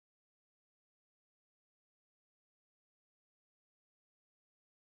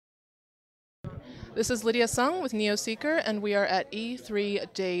This is Lydia Sung with Neoseeker, and we are at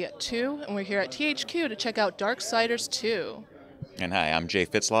E3 Day 2, and we're here at THQ to check out Darksiders II. And hi, I'm Jay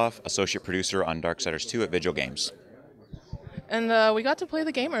Fitzloff, associate producer on Darksiders II at Vigil Games. And we got to play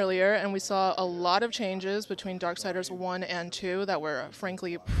the game earlier, and we saw a lot of changes between Darksiders 1 and 2 that were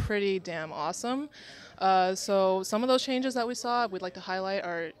frankly pretty damn awesome. So some of those changes that we saw, we'd like to highlight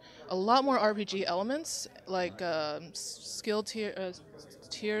are a lot more RPG elements, like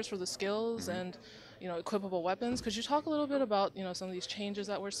tiers for the skills and equipable weapons. Could you talk a little bit about some of these changes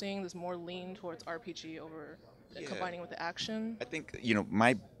that we're seeing? This more lean towards RPG over combining with the action. I think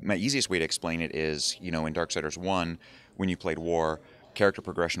my easiest way to explain it is in Darksiders 1, when you played War, character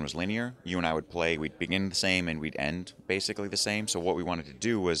progression was linear. You and I would play, we'd begin the same and we'd end basically the same. So what we wanted to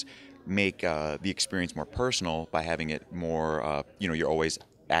do was make the experience more personal by having it more you're always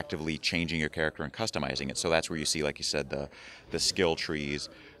actively changing your character and customizing it. So that's where you see, like you said, the skill trees,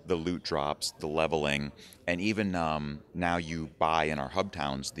 the loot drops, the leveling, and even now you buy in our hub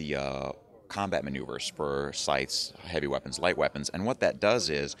towns the combat maneuvers for scythes, heavy weapons, light weapons. And what that does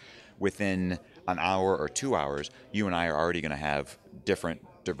is, within an hour or 2 hours, you and I are already going to have different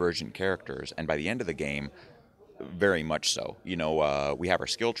divergent characters. And by the end of the game, very much so. We have our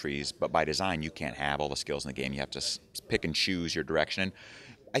skill trees, but by design, you can't have all the skills in the game. You have to pick and choose your direction.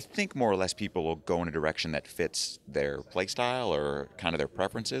 I think more or less people will go in a direction that fits their playstyle or kind of their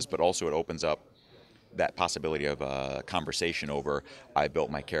preferences, but also it opens up that possibility of a conversation over, I built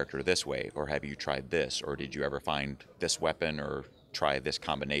my character this way, or have you tried this, or did you ever find this weapon, or try this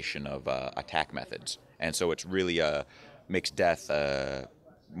combination of attack methods. And so it's really makes Death a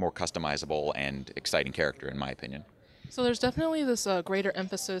more customizable and exciting character, in my opinion. So there's definitely this greater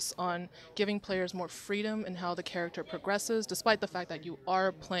emphasis on giving players more freedom in how the character progresses, despite the fact that you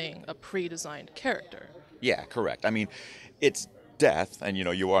are playing a pre-designed character. Yeah, correct. I mean, it's Death, and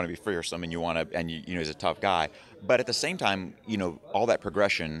you want to be fearsome, and you want to, and he's a tough guy. But at the same time, all that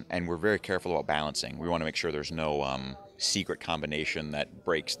progression, and we're very careful about balancing. We want to make sure there's no secret combination that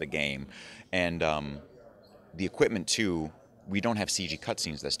breaks the game, and the equipment too. We don't have CG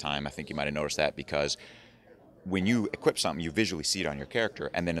cutscenes this time. I think you might have noticed that because when you equip something, you visually see it on your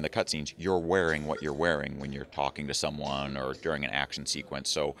character, and then in the cutscenes, you're wearing what you're wearing when you're talking to someone or during an action sequence.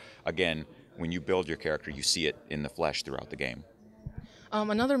 So again, when you build your character, you see it in the flesh throughout the game.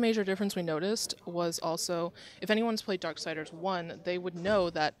 Another major difference we noticed was also, if anyone's played Darksiders 1, they would know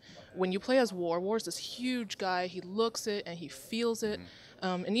that when you play as War's this huge guy, he looks it and he feels it.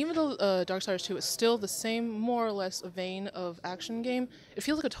 And even though Darksiders 2 is still the same, more or less, vein of action game, it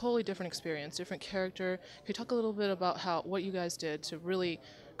feels like a totally different experience, different character. Can you talk a little bit about what you guys did to really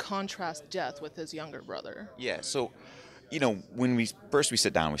contrast Death with his younger brother? Yeah, so when we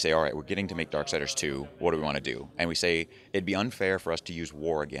sit down, we say, all right, we're getting to make Darksiders 2. What do we want to do? And we say it'd be unfair for us to use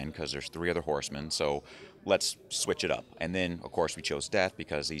War again because there's 3 other horsemen, so let's switch it up. And then, of course, we chose Death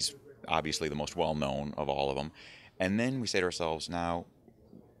because he's obviously the most well-known of all of them. And then we say to ourselves, now,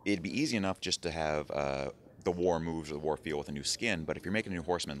 it'd be easy enough just to have the War moves or the War feel with a new skin, but if you're making a new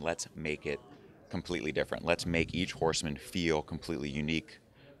horseman, let's make it completely different. Let's make each horseman feel completely unique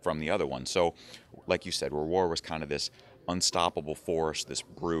from the other one. So, like you said, where War was kind of this unstoppable force, this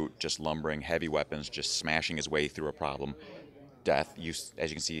brute, just lumbering heavy weapons, just smashing his way through a problem. Death, as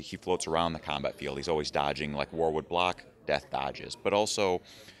you can see, he floats around the combat field. He's always dodging, like War would block, Death dodges. But also,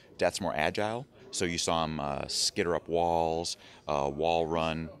 Death's more agile, so you saw him skitter up walls, wall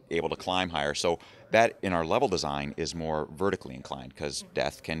run, able to climb higher. So that, in our level design, is more vertically inclined, because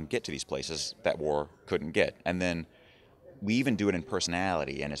Death can get to these places that War couldn't get. And then we even do it in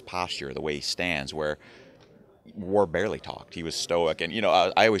personality and his posture, the way he stands, where War barely talked. He was stoic, and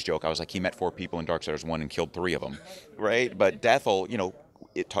I always joke. I was like, he met 4 people in Darksiders 1 and killed 3 of them, right? But Death will,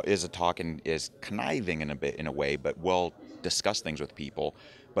 is a talk and is conniving in a way, but will discuss things with people.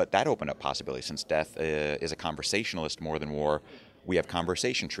 But that opened up possibilities. Since Death is a conversationalist more than War, we have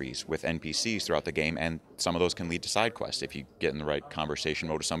conversation trees with NPCs throughout the game, and some of those can lead to side quests. If you get in the right conversation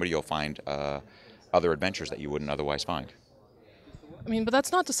mode with somebody, you'll find other adventures that you wouldn't otherwise find. I mean, but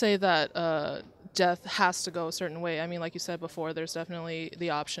that's not to say that Death has to go a certain way. I mean, like you said before, there's definitely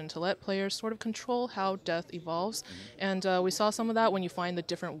the option to let players sort of control how Death evolves. And we saw some of that when you find the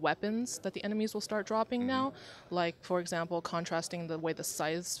different weapons that the enemies will start dropping now. Like, for example, contrasting the way the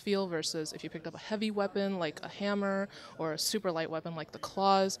scythes feel versus if you picked up a heavy weapon like a hammer or a super light weapon like the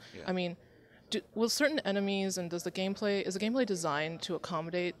claws. Yeah. I mean, will certain enemies and is the gameplay designed to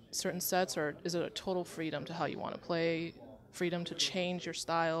accommodate certain sets, or is it a total freedom to how you want to play, freedom to change your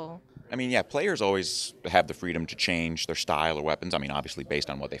style? I mean, yeah, players always have the freedom to change their style or weapons. I mean, obviously based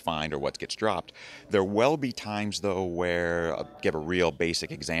on what they find or what gets dropped. There will be times, though, where, give a real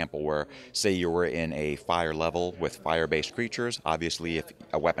basic example, where, say you were in a fire level with fire-based creatures. Obviously, if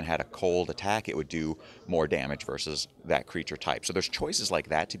a weapon had a cold attack, it would do more damage versus that creature type. So there's choices like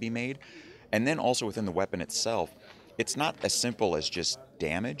that to be made. And then also within the weapon itself, it's not as simple as just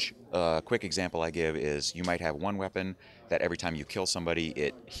damage. A quick example I give is you might have one weapon that every time you kill somebody,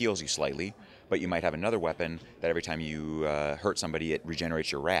 it heals you slightly, but you might have another weapon that every time you hurt somebody, it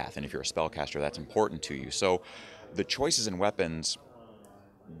regenerates your wrath, and if you're a spellcaster, that's important to you. So the choices in weapons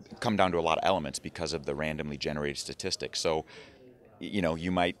come down to a lot of elements because of the randomly generated statistics. So,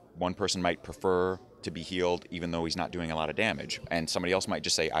 one person might prefer to be healed even though he's not doing a lot of damage, and somebody else might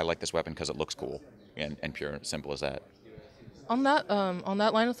just say, I like this weapon because it looks cool, and pure and simple as that. On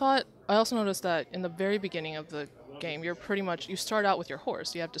that line of thought, I also noticed that in the very beginning of the game, you start out with your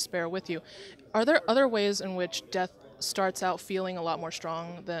horse. You have Despair with you. Are there other ways in which Death starts out feeling a lot more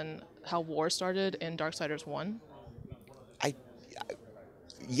strong than how War started in Darksiders 1? I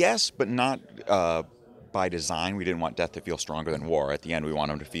Yes, but not by design. We didn't want Death to feel stronger than War. At the end, we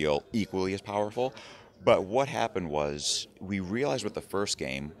want him to feel equally as powerful. But what happened was we realized with the first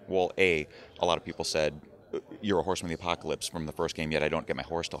game, well, a lot of people said, you're a horseman of the apocalypse from the first game, yet I don't get my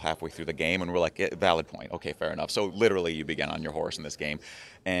horse till halfway through the game. And we're like, valid point. Okay, fair enough. So literally you begin on your horse in this game.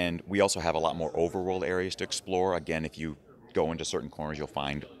 And we also have a lot more overworld areas to explore. Again, if you go into certain corners, you'll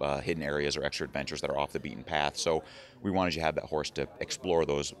find hidden areas or extra adventures that are off the beaten path. So we wanted you to have that horse to explore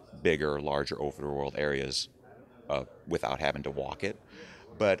those bigger, larger overworld areas without having to walk it.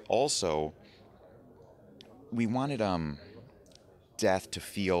 But also, we wanted Death to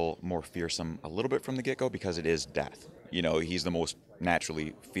feel more fearsome a little bit from the get-go because it is Death. He's the most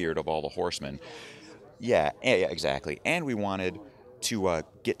naturally feared of all the horsemen. Yeah, exactly. And we wanted to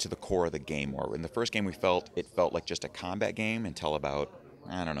get to the core of the game more. In the first game, it felt like just a combat game until about,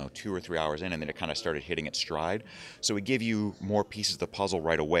 I don't know, 2 or 3 hours in, and then it kind of started hitting its stride. So we give you more pieces of the puzzle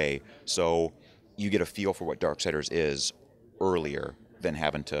right away, so you get a feel for what Darksiders is earlier than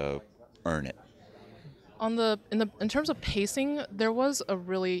having to earn it. In terms of pacing, there was a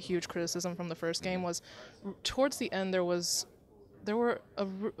really huge criticism from the first game. Was towards the end there were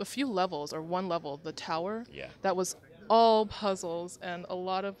a few levels, or one level, the tower, Yeah. that was all puzzles, and a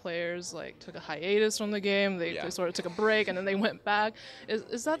lot of players took a hiatus from the game. They sort of took a break and then they went back.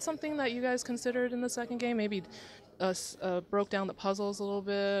 Is that something that you guys considered in the second game? Maybe broke down the puzzles a little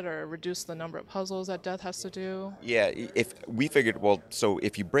bit, or reduced the number of puzzles that Death has to do? Yeah, if we figured, so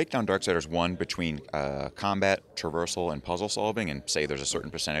if you break down Darksiders 1 between combat, traversal, and puzzle solving, and say there's a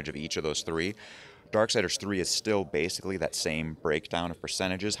certain percentage of each of those three, Darksiders 3 is still basically that same breakdown of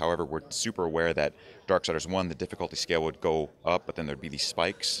percentages. However, we're super aware that Darksiders 1, the difficulty scale would go up, but then there'd be these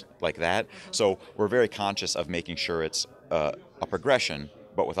spikes like that. So we're very conscious of making sure it's a progression,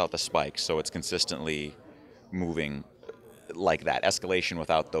 but without the spikes. So it's consistently moving like that, escalation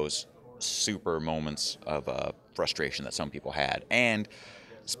without those super moments of frustration that some people had. And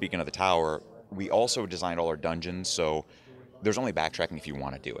speaking of the tower, we also designed all our dungeons, so there's only backtracking if you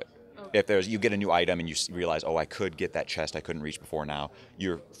want to do it. If you get a new item and you realize, I could get that chest I couldn't reach before now,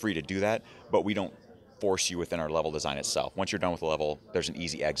 you're free to do that, but we don't force you within our level design itself. Once you're done with the level, there's an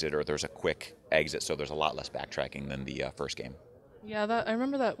easy exit or there's a quick exit, so there's a lot less backtracking than the first game. Yeah, I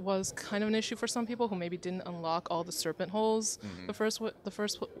remember that was kind of an issue for some people who maybe didn't unlock all the serpent holes the first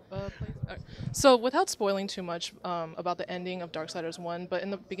place. So without spoiling too much about the ending of Darksiders 1, but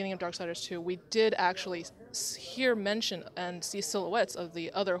in the beginning of Darksiders 2, we did actually hear mention and see silhouettes of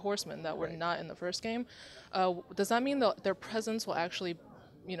the other horsemen that were not in the first game. Does that mean that their presence will actually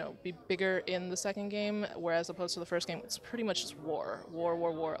be bigger in the second game, whereas opposed to the first game, it's pretty much just war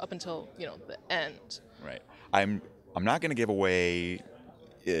up until the end? Right. I'm not going to give away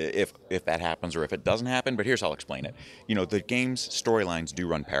if that happens or if it doesn't happen, but here's how I'll explain it. The game's storylines do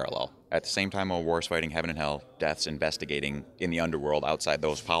run parallel. At the same time, while War's fighting heaven and hell, Death's investigating in the underworld outside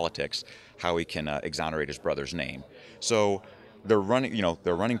those politics how he can exonerate his brother's name. So they're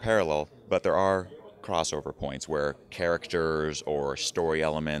running parallel, but there are crossover points where characters or story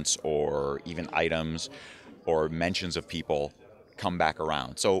elements or even items or mentions of people come back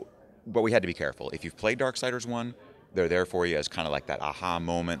around. But we had to be careful. If you've played Darksiders 1, they're there for you as kind of like that aha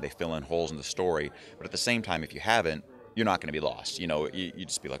moment. They fill in holes in the story. But at the same time, if you haven't, you're not going to be lost. You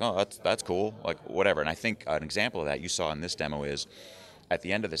just be like, oh, that's cool, like whatever. And I think an example of that you saw in this demo is at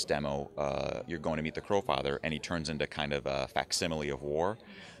the end of this demo, you're going to meet the Crowfather, and he turns into kind of a facsimile of War.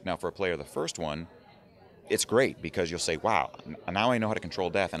 Now, for a player of the first one, it's great because you'll say, wow, now I know how to control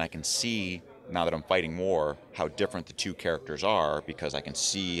Death, and I can see now that I'm fighting War, how different the two characters are, because I can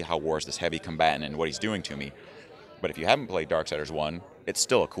see how War's this heavy combatant and what he's doing to me. But if you haven't played Darksiders 1, it's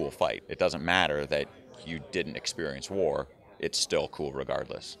still a cool fight. It doesn't matter that you didn't experience War. It's still cool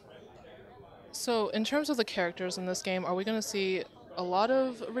regardless. So, in terms of the characters in this game, are we going to see a lot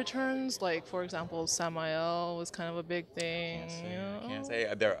of returns? Like, for example, Samael was kind of a big thing. I can't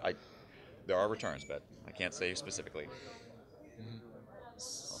say. There are returns, but I can't say specifically.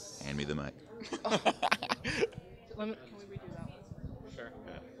 Hand me the mic. Can we redo that one? Sure.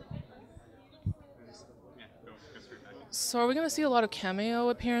 So, are we going to see a lot of cameo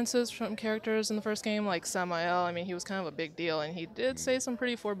appearances from characters in the first game? Like Samael, I mean, he was kind of a big deal, and he did say some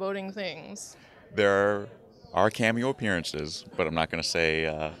pretty foreboding things. There are cameo appearances, but I'm not going to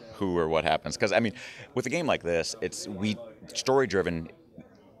say who or what happens. Because, I mean, with a game like this, it's story-driven.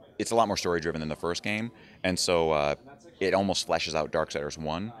 It's a lot more story-driven than the first game, and so it almost fleshes out Darksiders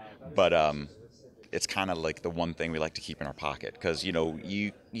 1, but it's kind of like the one thing we like to keep in our pocket, because, you know,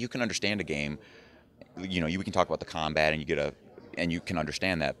 you can understand a game, you know, we can talk about the combat, and you can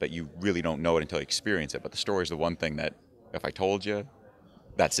understand that, but you really don't know it until you experience it. But the story is the one thing that, if I told you,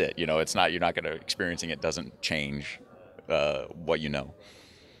 that's it. You know, you're not going to experiencing it doesn't change what you know.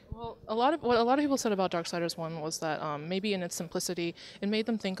 Well, what a lot of people said about Darksiders 1 was that maybe in its simplicity, it made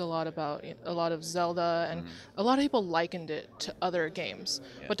them think a lot about a lot of Zelda, and a lot of people likened it to other games.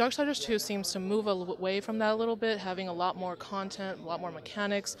 Yeah. But Darksiders 2 seems to move away from that a little bit, having a lot more content, a lot more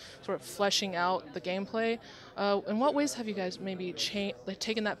mechanics, sort of fleshing out the gameplay. In what ways have you guys maybe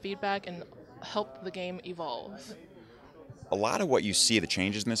taken that feedback and helped the game evolve? A lot of what you see, the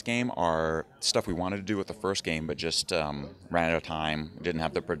changes in this game, are stuff we wanted to do with the first game, but just ran out of time, didn't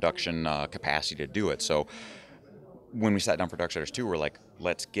have the production capacity to do it. So when we sat down for Darksiders 2, we're like,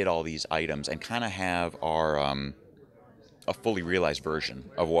 let's get all these items and kind of have our a fully realized version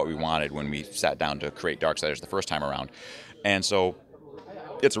of what we wanted when we sat down to create Darksiders the first time around. And so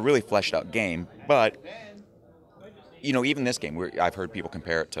it's a really fleshed out game, but you know, even this game, I've heard people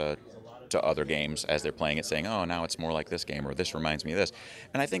compare it to other games as they're playing it, saying, oh, now it's more like this game, or this reminds me of this.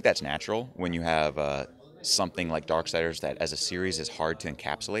 And I think that's natural when you have something like Darksiders that as a series is hard to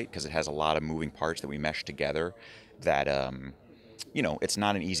encapsulate, because it has a lot of moving parts that we mesh together that, you know, it's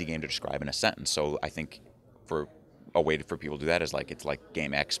not an easy game to describe in a sentence. So I think for a way for people to do that is like, it's like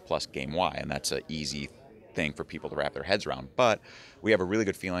game X plus game Y, and that's an easy thing for people to wrap their heads around. But we have a really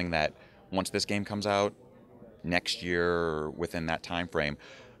good feeling that once this game comes out next year or within that time frame,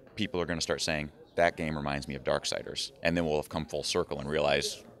 people are going to start saying, that game reminds me of Darksiders. And then we'll have come full circle and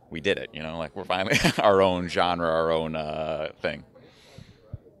realize we did it. You know, like we're finally our own genre, our own thing.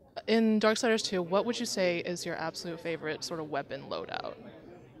 In Darksiders 2, what would you say is your absolute favorite sort of weapon loadout?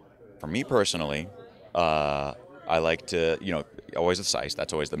 For me personally, I like to, you know, always the scythe.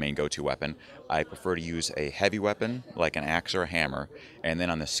 That's always the main go-to weapon. I prefer to use a heavy weapon, like an axe or a hammer. And then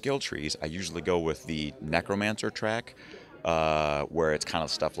on the skill trees, I usually go with the Necromancer track, where it's kind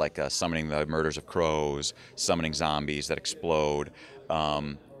of stuff like summoning the murders of crows, summoning zombies that explode.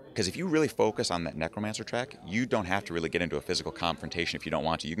 Because if you really focus on that Necromancer track, you don't have to really get into a physical confrontation if you don't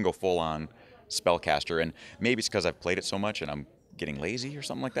want to. You can go full-on spellcaster, and maybe it's because I've played it so much and I'm getting lazy or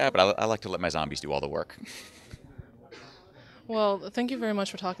something like that, but I like to let my zombies do all the work. Well, thank you very much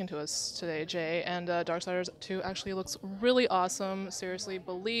for talking to us today, Jay. And Darksiders 2 actually looks really awesome. Seriously,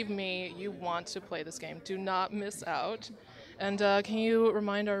 believe me, you want to play this game. Do not miss out. And can you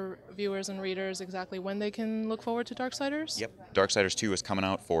remind our viewers and readers exactly when they can look forward to Darksiders? Yep. Darksiders 2 is coming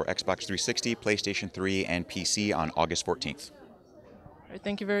out for Xbox 360, PlayStation 3, and PC on August 14th. All right,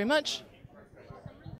 thank you very much.